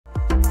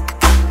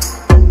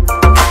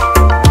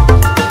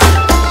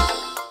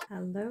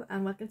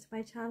welcome to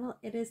my channel.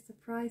 It is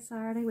Surprise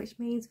Saturday, which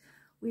means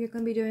we are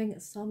going to be doing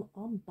some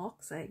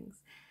unboxings.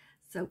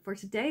 So for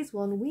today's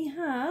one we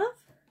have,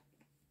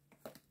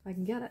 if I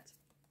can get it,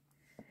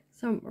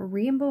 some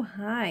Rainbow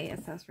High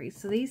accessories.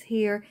 So these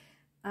here,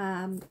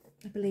 I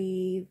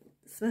believe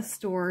Smith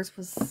stores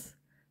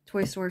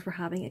toy stores were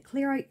having a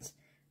clear out,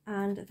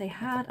 and they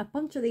had a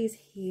bunch of these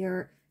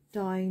here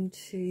down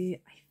to,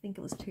 I think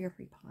it was £2 or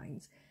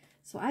 £3.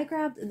 So I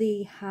grabbed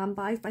the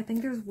handbags, but I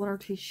think there's 1 or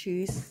 2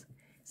 shoes.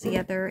 So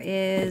yeah, there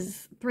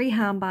is 3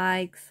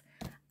 handbags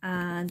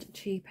and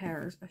 2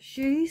 pairs of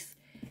shoes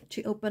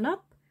to open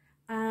up.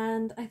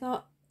 And I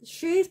thought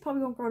shoes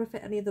probably won't go to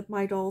fit any of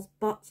my dolls,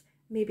 but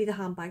maybe the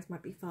handbags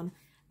might be fun.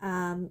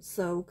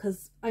 So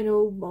because I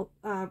know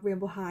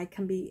Rainbow High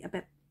can be a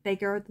bit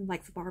bigger than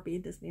like Barbie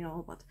and Disney and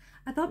all, but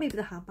I thought maybe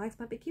the handbags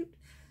might be cute.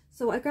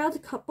 So I grabbed a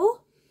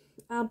couple,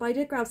 but I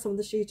did grab some of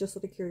the shoes just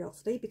out of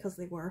curiosity because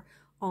they were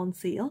on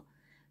sale.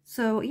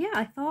 So yeah,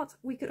 I thought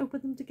we could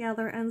open them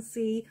together and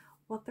see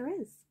what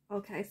there is.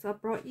 Okay, so I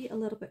brought you a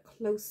little bit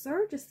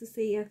closer just to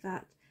see if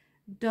that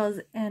does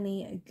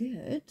any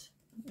good.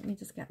 Let me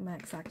just get my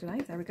exact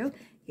knife. There we go.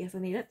 Yes, I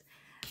need it.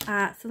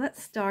 So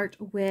let's start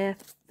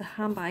with the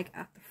handbag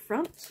at the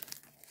front.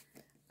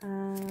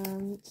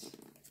 And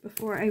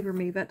before I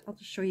remove it, I'll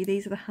just show you,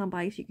 these are the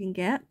handbags you can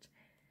get.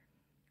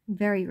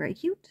 Very, very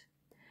cute.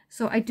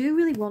 So I do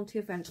really want to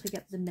eventually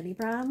get the Mini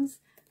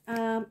Brands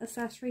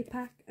accessory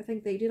pack. I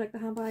think they do like the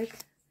handbag,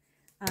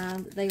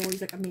 and they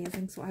always look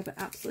amazing, so I would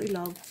absolutely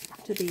love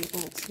to be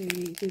able to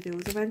do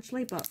those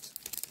eventually. But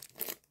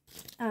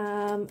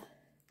and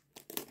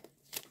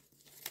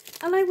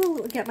I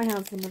will get my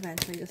hands on them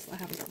eventually, just I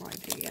haven't got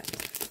around to it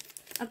yet.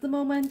 At the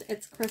moment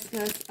it's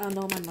Christmas and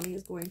all my money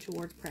is going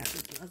towards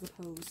presents as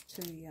opposed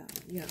to you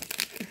know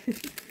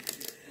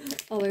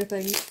other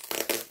things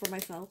for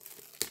myself.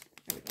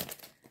 There we go.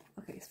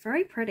 Okay, it's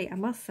very pretty, I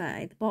must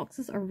say. The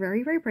boxes are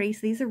very, very pretty.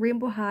 So these are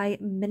Rainbow High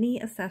mini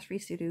accessory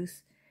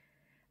studios.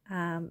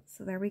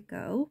 So there we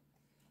go.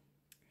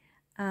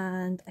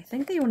 And I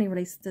think they only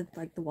released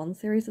like the 1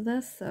 series of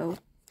this, so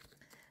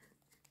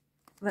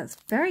that's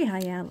very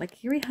high end. Like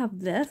here we have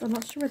this. I'm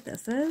not sure what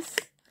this is.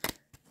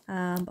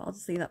 But I'll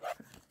just leave that.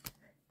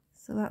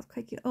 So that's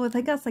quite cute. Oh, I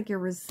think that's like your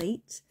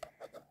receipt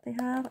they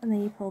have, and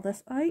then you pull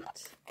this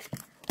out.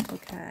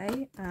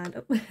 Okay,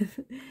 and oh,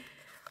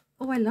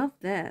 oh, I love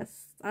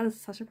this. That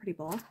is such a pretty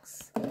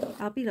box.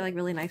 That'll be like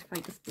really nice for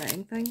like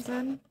displaying things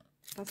in.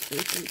 That's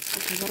really cute.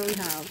 Okay, what do we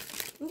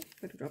have? Oh, I'm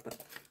going to drop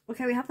it.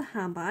 Okay, we have the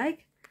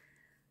handbag.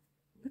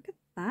 Look at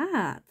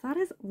that. That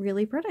is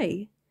really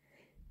pretty.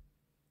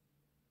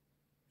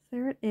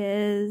 There it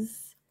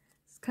is.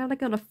 It's kind of like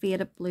got a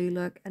faded blue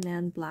look, and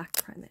then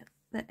black around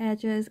the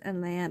edges,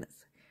 and then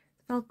it's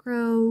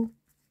Velcro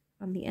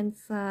on the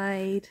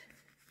inside.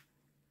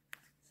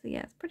 So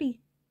yeah, it's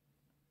pretty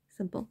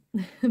simple,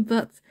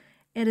 but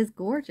it is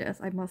gorgeous,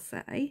 I must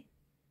say.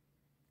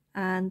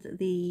 And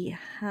the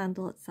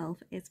handle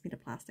itself is made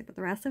of plastic, but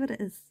the rest of it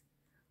is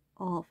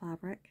all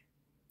fabric.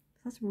 So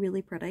that's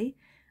really pretty.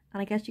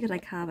 And I guess you could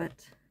like have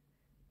it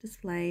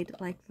displayed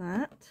like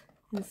that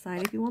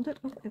inside if you wanted.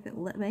 Oh, if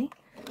it'll let me.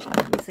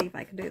 Let me see if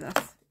I can do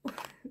this.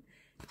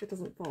 If it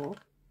doesn't fall.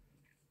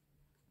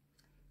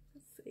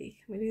 Let's see.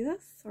 Can we do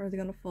this? Or is it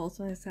going to fall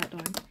so I sat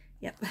down?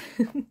 Yep.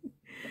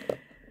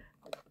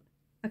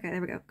 Okay,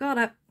 there we go. Got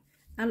it.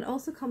 And it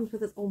also comes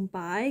with its own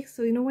bag.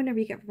 So you know whenever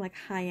you get from like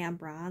high-end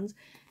brands,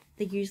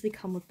 they usually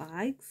come with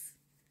bags.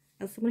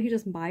 As someone who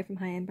doesn't buy from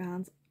high-end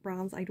brands,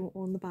 I don't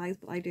own the bags,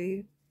 but I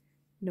do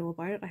know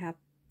about it. I have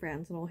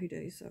friends and all who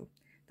do, so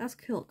that's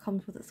cool. It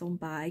comes with its own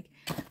bag.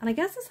 And I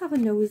guess let's have a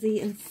nosy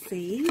and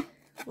see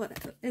what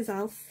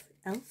else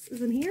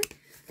is in here.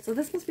 So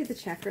this must be the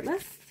checkered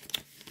list.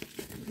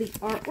 The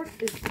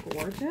artwork is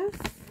gorgeous.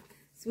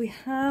 So we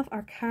have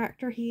our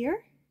character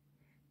here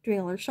doing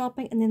all their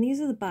shopping, and then these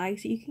are the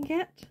bags that you can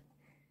get.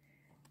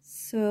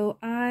 So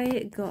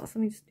I got, so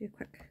let me just do a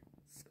quick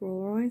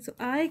scroll around. So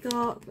I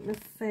got,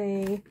 let's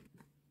say,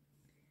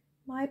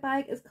 my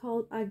bag is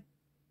called a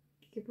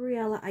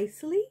Gabriella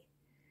Isley.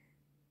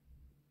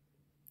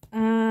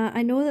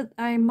 I know that,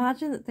 I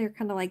imagine that they're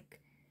kind of like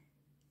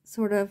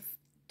sort of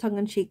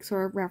tongue-in-cheek,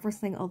 sort of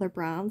referencing other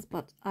brands,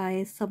 but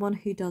as someone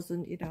who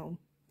doesn't, you know,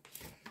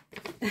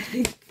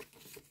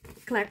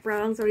 collect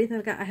brands or anything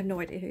like that, I have no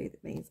idea who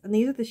it means. And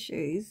these are the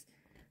shoes.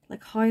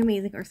 Like, how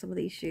amazing are some of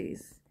these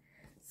shoes?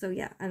 So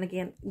yeah, and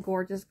again,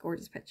 gorgeous,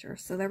 gorgeous picture.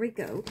 So there we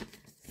go.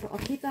 So I'll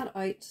keep that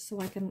out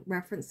so I can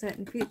reference it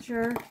in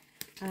future.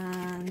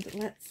 And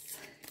let's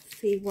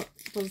see, what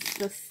was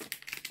this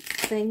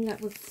thing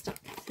that was stuck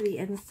to the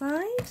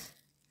inside.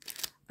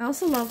 I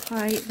also love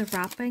how the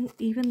wrapping,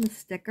 even the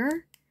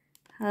sticker,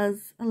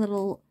 has a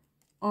little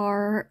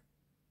R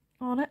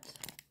on it.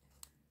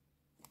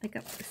 Like,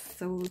 it's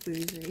so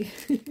bougie.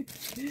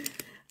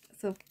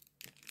 So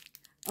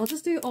I'll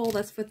just do all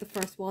this with the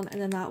first one, and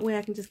then that way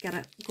I can just get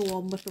it, go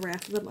on with the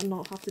rest of them and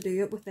not have to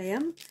do it with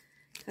them.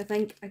 I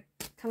think, I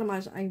can't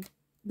imagine I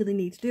really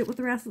need to do it with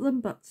the rest of them,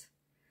 but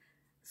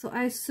so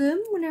I assume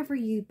whenever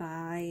you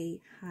buy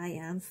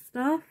high-end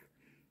stuff,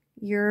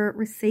 your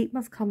receipt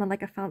must come in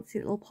like a fancy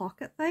little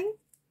pocket thing.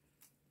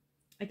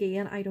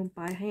 Again, I don't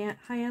buy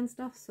high-end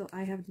stuff, so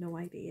I have no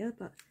idea,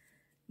 but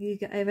you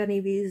get, if any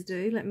of these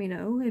do, let me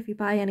know. If you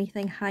buy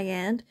anything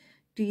high-end,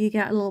 do you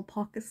get a little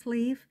pocket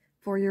sleeve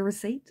for your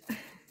receipt?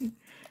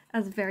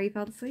 That's very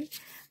fancy.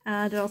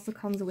 And it also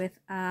comes with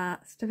a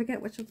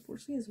certificate, which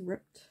unfortunately is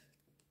ripped.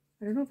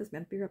 I don't know if it's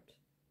meant to be ripped.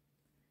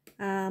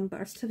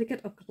 But a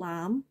certificate of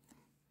glam.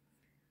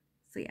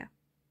 So yeah.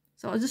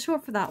 So I'll just show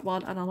it for that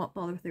one, and I'll not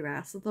bother with the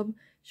rest of them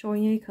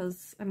showing you,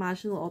 because I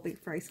imagine they'll all be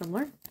very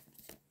similar.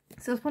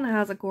 So this one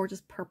has a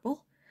gorgeous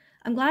purple.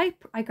 I'm glad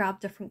I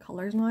grabbed different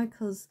colours now,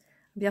 because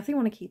I definitely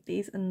want to keep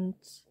these and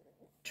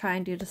try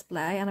and do a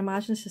display. And I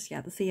imagine it's just, yeah,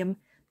 the same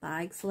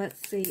bag. So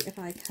let's see if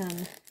I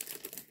can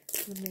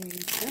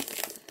remove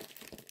this.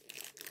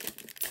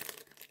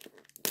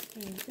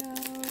 There we go.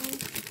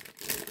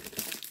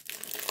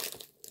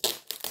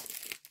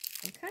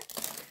 Okay.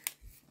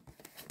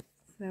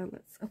 So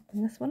let's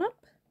open this one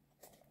up.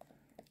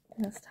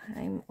 This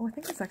time, oh, I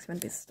think it's actually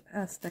meant to be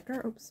a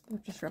sticker. Oops,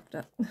 we've just ripped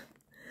it.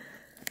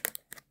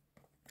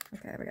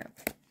 Okay, there we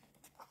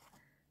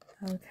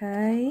go.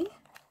 Okay.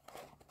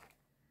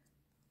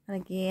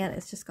 And again,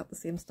 it's just got the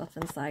same stuff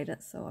inside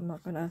it, so I'm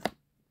not going to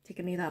take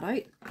any of that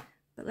out.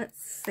 But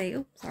let's see.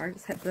 Oh, sorry,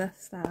 just hit the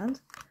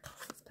stand.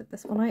 Let's put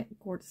this one out.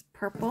 Gorgeous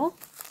purple.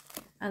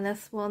 And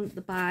this one,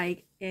 the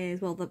bag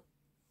is, well, the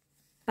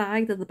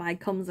bag that the bag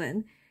comes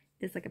in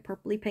is like a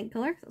purpley pink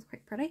colour, so it's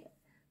quite pretty.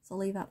 So I'll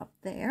leave that up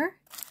there.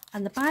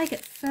 And the bag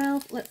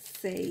itself, let's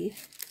see.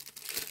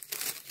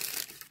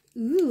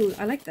 Ooh,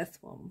 I like this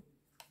one.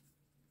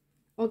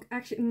 Oh,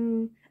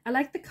 actually, I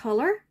like the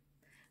colour,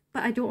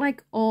 but I don't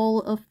like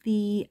all of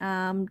the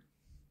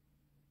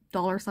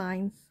dollar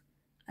signs.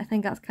 I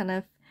think that's kind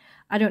of,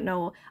 I don't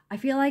know. I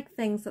feel like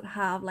things that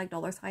have like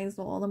dollar signs,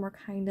 all of them are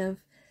kind of,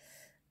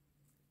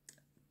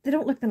 they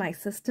don't look the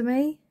nicest to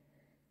me.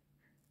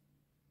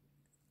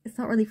 It's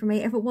not really for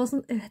me. If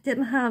it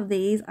didn't have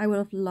these, I would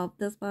have loved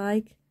this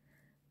bag.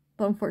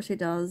 But unfortunately it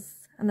does.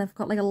 And they've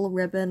got like a little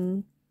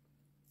ribbon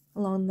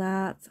along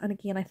that. And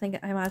again, I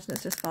imagine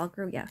it's just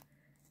Velcro, yeah.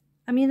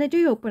 I mean, they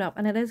do open up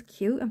and it is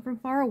cute. And from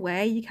far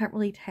away, you can't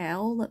really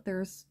tell that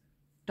there's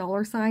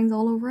dollar signs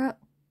all over it.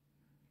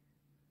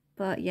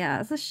 But yeah,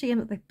 it's a shame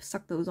that they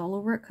stuck those all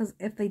over it. Because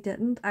if they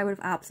didn't, I would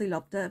have absolutely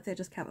loved it if they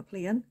just kept it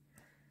plain.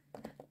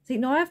 See,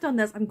 now I've done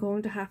this, I'm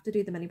going to have to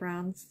do the mini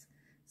brands.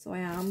 So I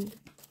am.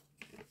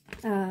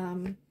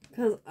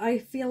 Because I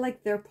feel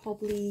like they're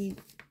probably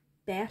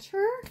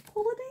better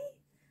quality.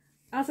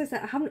 As I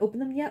said, I haven't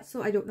opened them yet,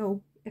 so I don't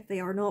know if they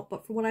are or not,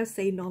 but from what I've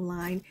seen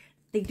online,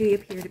 they do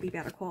appear to be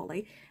better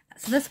quality.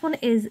 So this one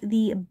is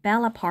the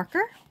Bella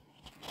Parker,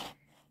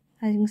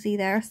 as you can see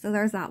there. So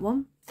there's that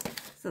one.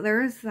 So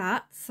there is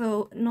that.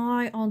 So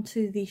now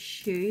onto the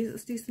shoes.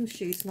 Let's do some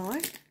shoes now.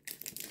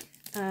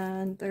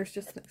 And there's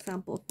just an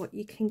example of what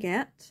you can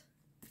get.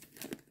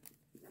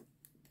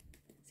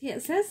 Yeah,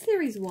 it says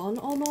Series 1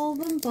 on all of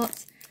them,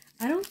 but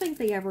I don't think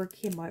they ever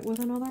came out with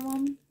another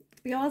one.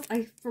 To be honest,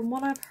 from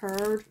what I've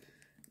heard,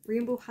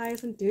 Rainbow High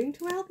isn't doing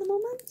too well at the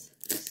moment.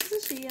 Which is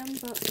a shame,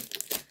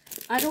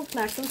 but I don't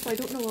collect them, so I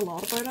don't know a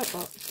lot about it,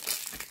 but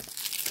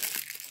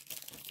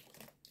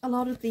a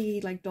lot of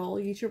the like doll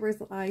YouTubers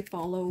that I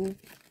follow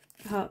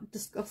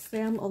discuss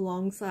them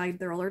alongside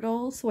their other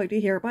dolls, so I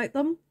do hear about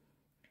them.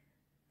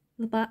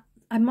 But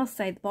I must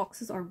say, the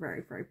boxes are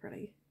very, very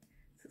pretty.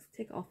 So let's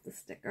take off the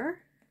sticker.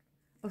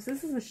 Oh, so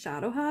this is a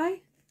Shadow High?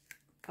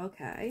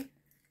 Okay.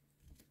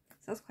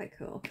 So that's quite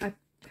cool.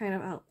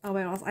 I'll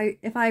be honest,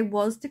 if I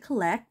was to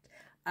collect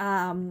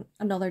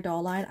another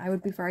doll line, I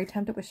would be very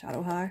tempted with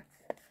Shadow High.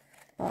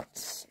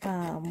 But,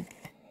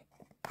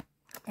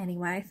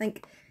 anyway, I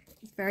think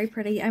it's very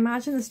pretty. I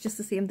imagine it's just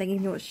the same thing, you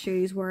know, with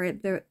shoes, where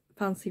the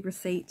fancy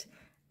receipt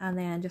and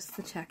then just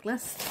the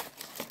checklist.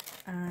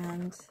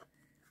 And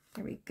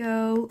here we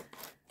go.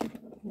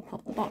 We'll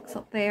pop the box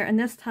up there, and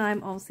this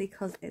time, obviously,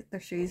 because they're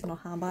shoes and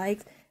not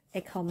handbags,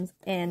 it comes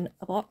in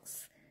a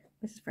box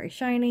which is very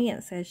shiny.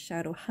 It says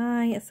Shadow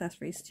High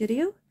Accessory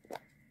Studio,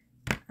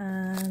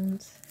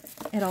 and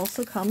it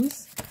also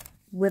comes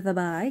with a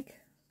bag.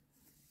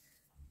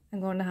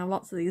 I'm going to have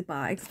lots of these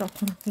bags, so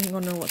I'm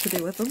going to know what to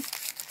do with them.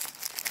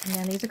 And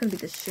then these are going to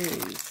be the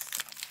shoes.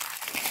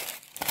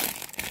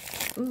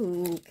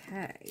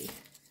 Okay.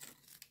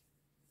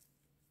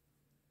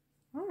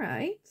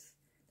 Alright.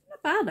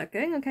 Not bad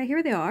looking. Okay,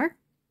 here they are.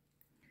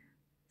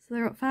 So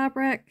they're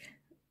fabric.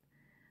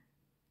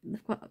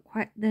 They've got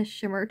quite this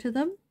shimmer to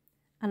them.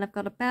 And I've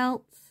got a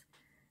belt.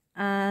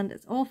 And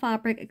it's all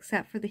fabric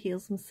except for the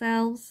heels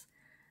themselves.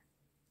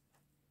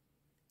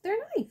 They're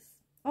nice.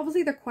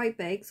 Obviously they're quite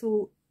big,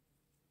 so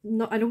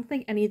I don't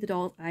think any of the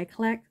dolls I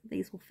collect,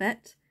 these will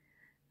fit.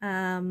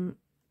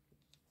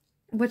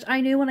 Which I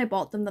knew when I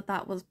bought them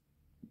that was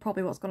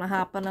probably what's going to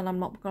happen, and I'm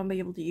not going to be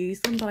able to use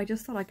them, but I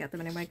just thought I'd get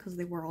them anyway because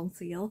they were on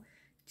sale,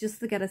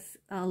 just to get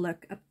a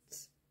look at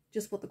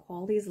just what the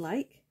quality is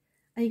like.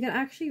 And you can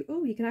actually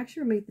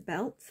remove the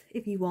belt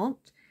if you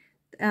want.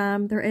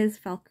 There is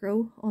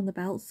Velcro on the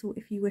belt, so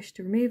if you wish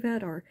to remove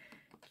it or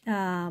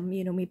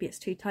You know, maybe it's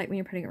too tight when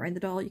you're putting it around the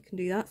doll, you can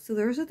do that. So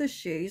those are the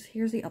shoes.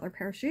 Here's the other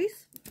pair of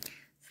shoes.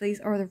 So these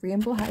are the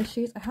rainbow high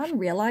shoes. I hadn't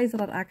realised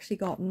that I'd actually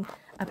gotten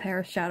a pair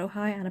of shadow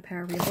high and a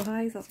pair of rainbow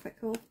highs. That's quite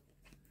cool.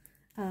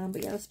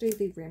 But yeah, let's do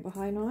the rainbow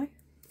high now.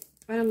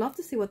 I'd love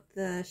to see what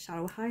the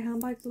shadow high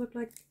handbags look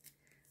like.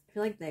 I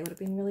feel like they would have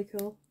been really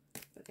cool.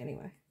 But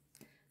anyway,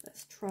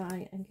 let's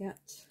try and get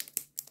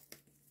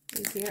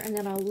these here, and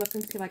then I'll look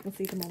and see if I can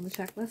see them on the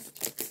checklist.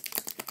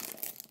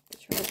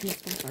 Let's try to open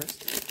this one first.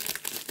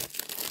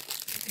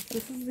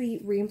 This is the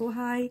rainbow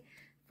high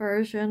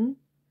version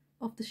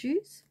of the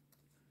shoes.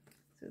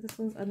 So this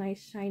one's a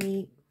nice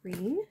shiny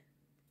green.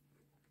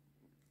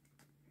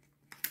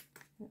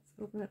 Let's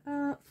open it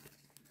up.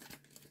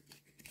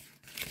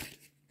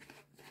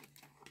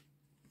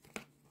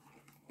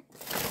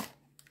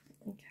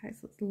 Okay,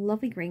 so it's a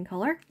lovely green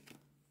colour.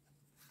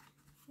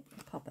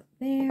 Pop it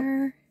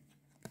there.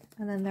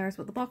 And then there's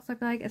what the box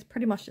looks like. It's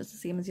pretty much just the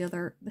same as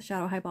the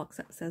shadow high box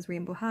that says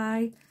rainbow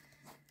high.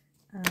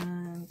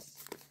 And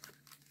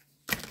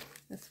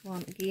this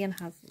one again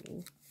has a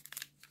little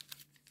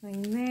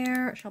thing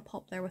there. It shall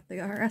pop there with the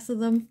rest of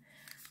them.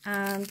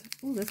 And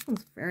oh, this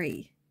one's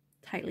very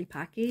tightly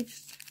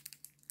packaged.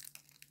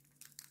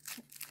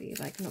 Let's see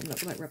if I can open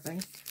it without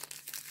ripping.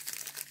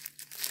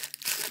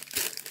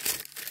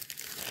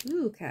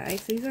 Ooh, okay,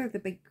 so these are the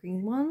big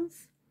green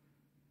ones.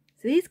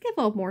 So these give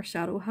off more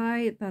shadow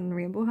high than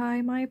rainbow high,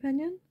 in my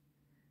opinion.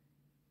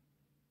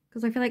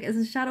 Because I feel like it's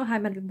a shadow high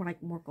meant to be more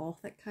like more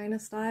gothic kind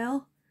of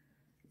style.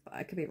 But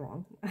I could be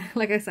wrong.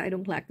 Like I said, I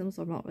don't collect them,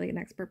 so I'm not really an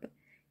expert. But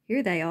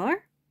here they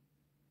are.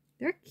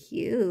 They're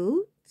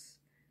cute.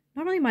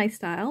 Not really my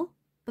style,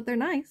 but they're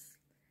nice.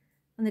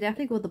 And they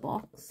definitely go with the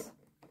box.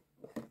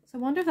 So I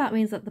wonder if that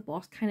means that the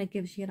box kind of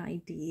gives you an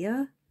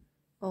idea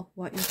of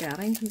what you're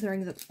getting,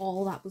 considering that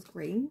all that was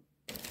green.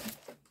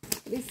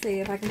 Let me see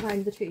if I can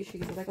find the two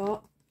shoes that I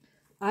got.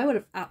 I would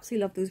have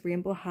absolutely loved those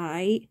rainbow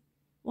high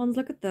ones.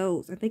 Look at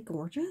those. Aren't they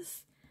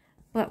gorgeous?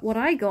 But what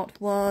I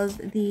got was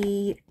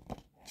the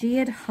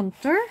Jade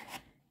Hunter.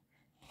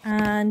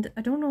 And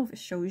I don't know if it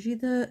shows you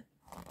the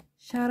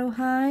shadow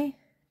high.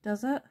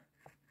 Does it?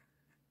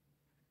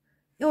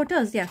 Oh, it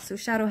does. Yeah. So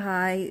shadow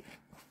high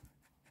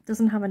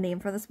doesn't have a name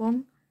for this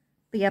one.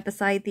 But yeah,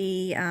 beside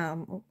the,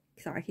 oh,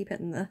 sorry, I keep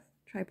hitting the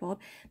tripod.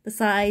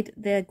 Beside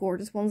the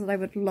gorgeous ones that I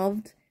would have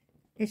loved,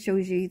 it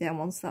shows you them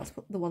ones. So that's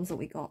the ones that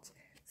we got.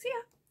 So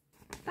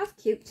yeah, that's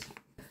cute.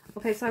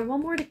 Okay, so I have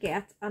one more to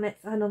get, and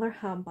it's another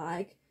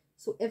handbag.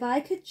 So if I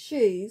could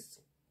choose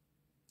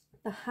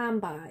the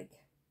handbag,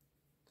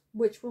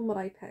 which one would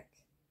I pick?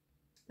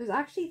 There's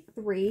actually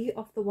 3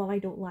 of the one I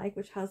don't like,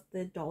 which has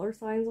the dollar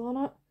signs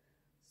on it.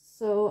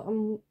 So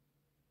I'm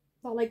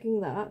not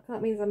liking that.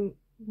 That means I'm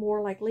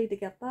more likely to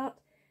get that.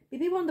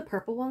 Maybe one of the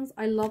purple ones.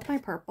 I love my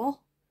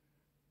purple.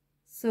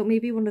 So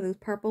maybe one of those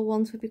purple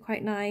ones would be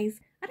quite nice.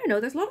 I don't know,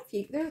 there's a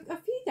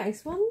few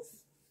nice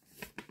ones.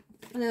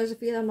 And there's a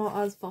few that I'm not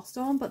as fussed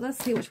on, but let's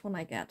see which one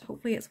I get.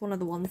 Hopefully it's one of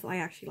the ones that I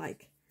actually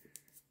like.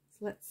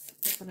 So let's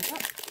open it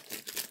up.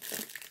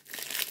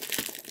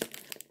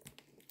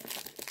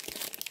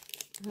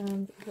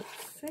 And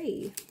let's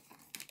see.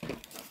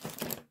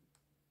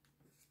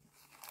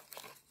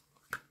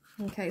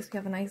 Okay, so we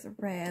have a nice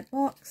red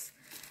box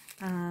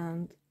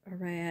and a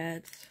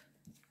red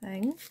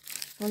thing.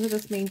 I wonder if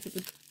this means that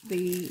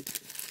the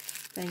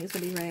thing is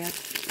going to be red.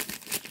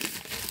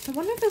 I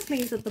wonder if this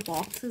means that the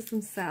boxes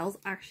themselves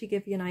actually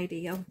give you an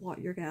idea of what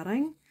you're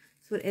getting.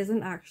 So it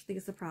isn't actually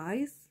a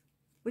surprise.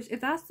 Which,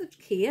 if that's the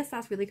case,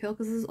 that's really cool,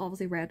 because this is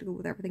obviously red to go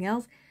with everything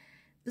else.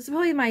 This is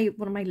probably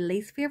one of my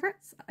least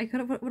favourites I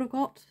would have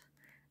got.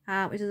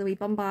 Which is a wee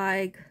bum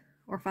bag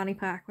or fanny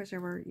pack,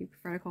 whichever you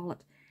prefer to call it.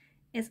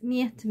 It's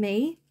made to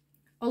me.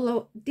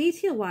 Although,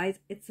 detail-wise,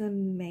 it's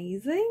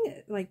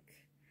amazing. Like,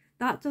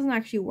 that doesn't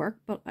actually work,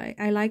 but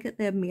I like that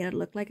they've made it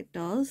look like it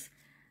does.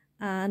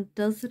 And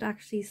does it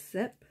actually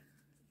zip?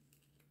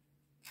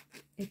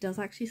 It does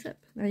actually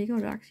zip. There you go,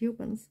 it actually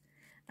opens.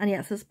 And yeah,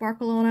 it says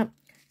sparkle on it.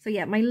 So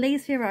yeah, my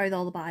least favourite out of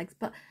all the bags.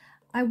 But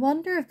I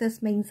wonder if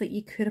this means that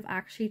you could have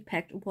actually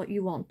picked what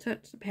you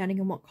wanted, depending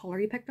on what colour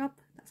you picked up.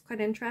 That's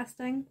quite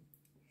interesting.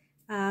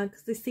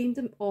 Because they seem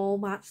to all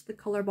match the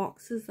colour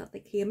boxes that they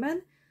came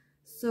in.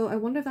 So I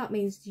wonder if that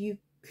means you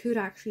could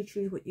actually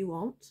choose what you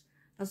want,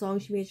 as long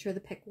as you made sure to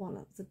pick one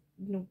that's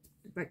the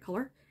right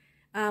colour.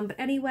 But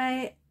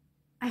anyway,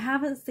 I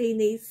haven't seen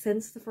these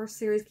since the first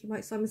series came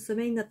out, so I'm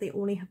assuming that they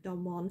only have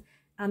done one,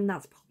 and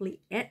that's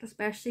probably it,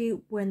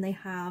 especially when they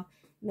have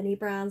mini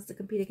brands to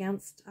compete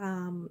against,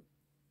 who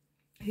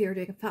are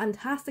doing a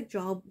fantastic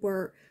job.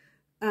 Where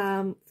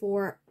I'm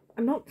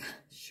not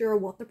sure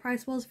what the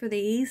price was for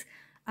these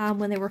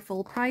when they were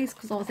full price,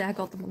 because obviously I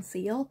got them on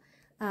sale,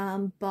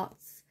 but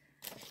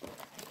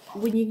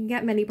when you can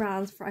get mini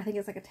brands for, I think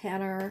it's like a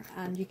tenner,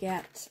 and you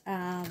get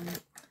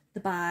the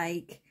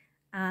bag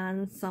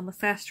and some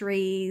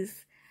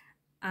accessories,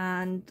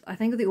 and I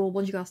think the old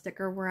ones you got a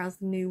sticker, whereas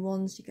the new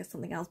ones you get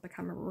something else, but I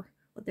can't remember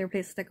what they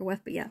replaced the sticker with.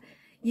 But yeah,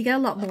 you get a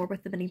lot more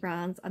with the mini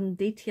brands, and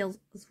the details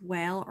as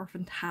well are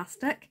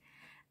fantastic.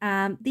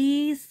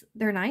 These,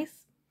 they're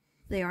nice.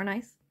 They are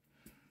nice.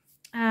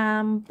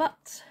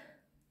 But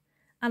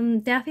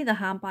definitely the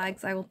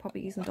handbags I will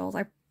probably use in dolls.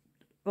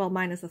 Well,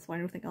 mine is this one.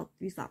 I don't think I'll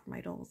use that for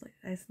my dolls.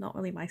 It's not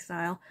really my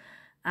style.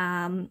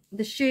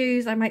 The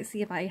shoes, I might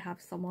see if I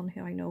have someone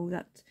who I know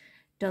that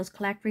does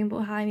collect rainbow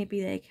high.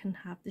 Maybe they can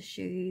have the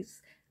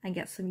shoes and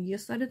get some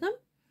use out of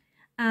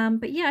them.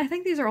 But yeah, I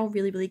think these are all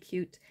really, really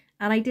cute.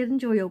 And I did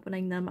enjoy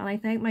opening them. And I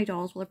think my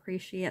dolls will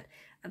appreciate,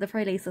 at the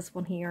very least, this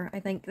one here. I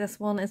think this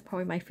one is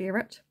probably my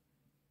favourite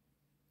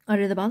out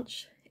of the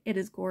bunch. It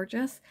is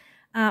gorgeous.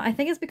 I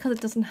think it's because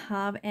it doesn't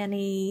have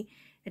any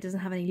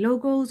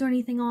logos or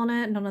anything on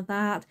it, none of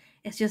that.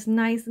 It's just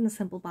nice in a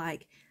simple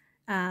bag.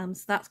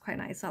 So that's quite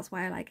nice. That's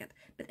why I like it.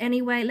 But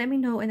anyway, let me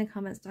know in the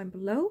comments down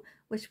below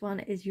which one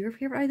is your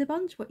favourite out of the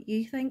bunch, what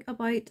you think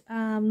about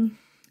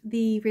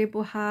the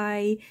Rainbow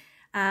High,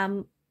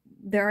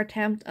 their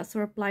attempt at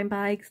sort of blind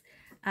bags.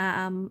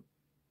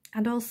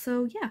 And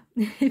also, yeah,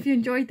 if you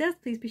enjoyed this,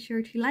 please be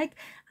sure to like.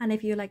 And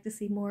if you'd like to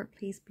see more,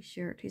 please be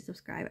sure to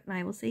subscribe. And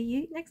I will see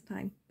you next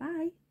time.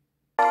 Bye.